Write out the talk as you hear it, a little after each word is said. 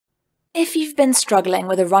If you've been struggling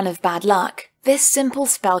with a run of bad luck, this simple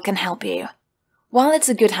spell can help you. While it's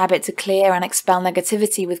a good habit to clear and expel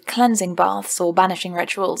negativity with cleansing baths or banishing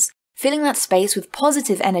rituals, filling that space with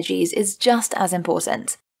positive energies is just as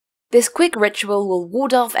important. This quick ritual will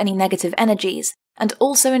ward off any negative energies and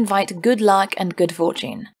also invite good luck and good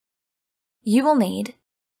fortune. You will need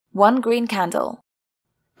 1 green candle,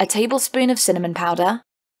 a tablespoon of cinnamon powder,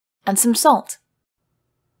 and some salt.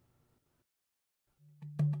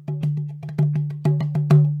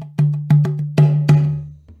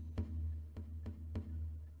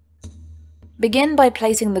 Begin by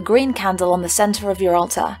placing the green candle on the center of your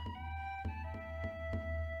altar.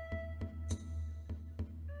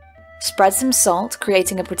 Spread some salt,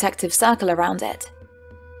 creating a protective circle around it.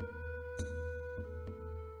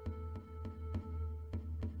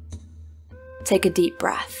 Take a deep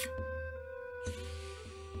breath.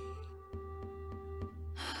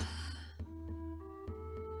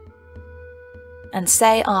 And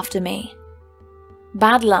say after me,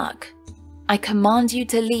 "Bad luck, I command you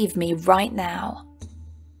to leave me right now."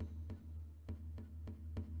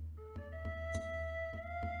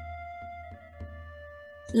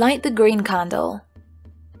 Light the green candle.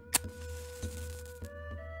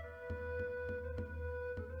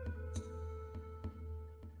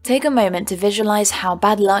 Take a moment to visualize how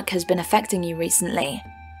bad luck has been affecting you recently.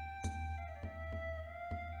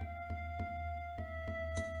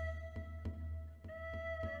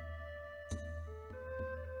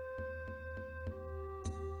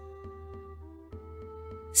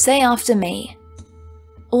 Say after me,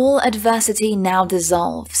 "All adversity now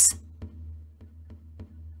dissolves."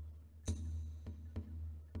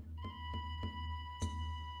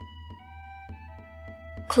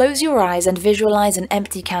 Close your eyes and visualize an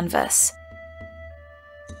empty canvas.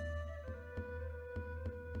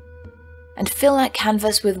 And fill that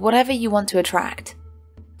canvas with whatever you want to attract.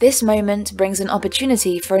 This moment brings an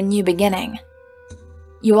opportunity for a new beginning.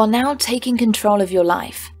 You are now taking control of your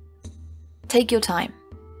life. Take your time.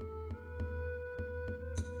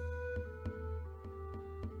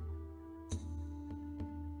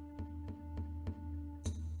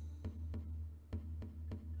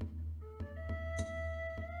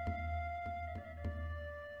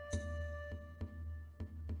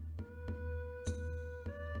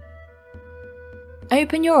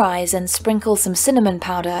 Open your eyes and sprinkle some cinnamon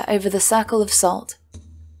powder over the circle of salt.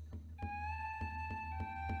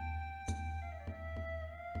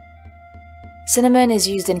 Cinnamon is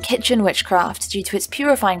used in kitchen witchcraft due to its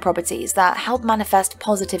purifying properties that help manifest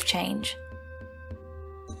positive change.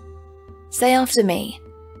 Say after me,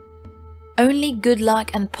 "Only good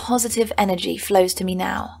luck and positive energy flows to me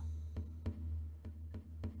now."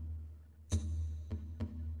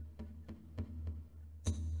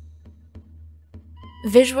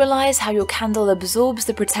 Visualize how your candle absorbs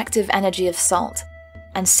the protective energy of salt,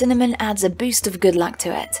 and cinnamon adds a boost of good luck to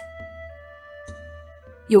it.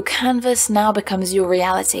 Your canvas now becomes your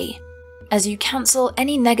reality, as you cancel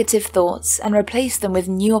any negative thoughts and replace them with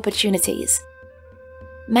new opportunities.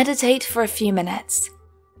 Meditate for a few minutes.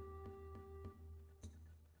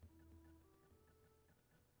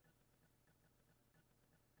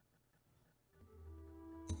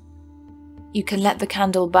 You can let the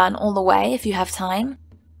candle burn all the way if you have time,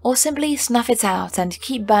 or simply snuff it out and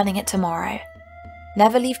keep burning it tomorrow.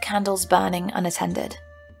 Never leave candles burning unattended.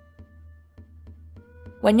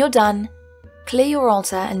 When you're done, clear your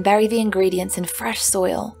altar and bury the ingredients in fresh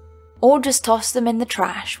soil, or just toss them in the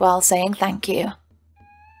trash while saying thank you.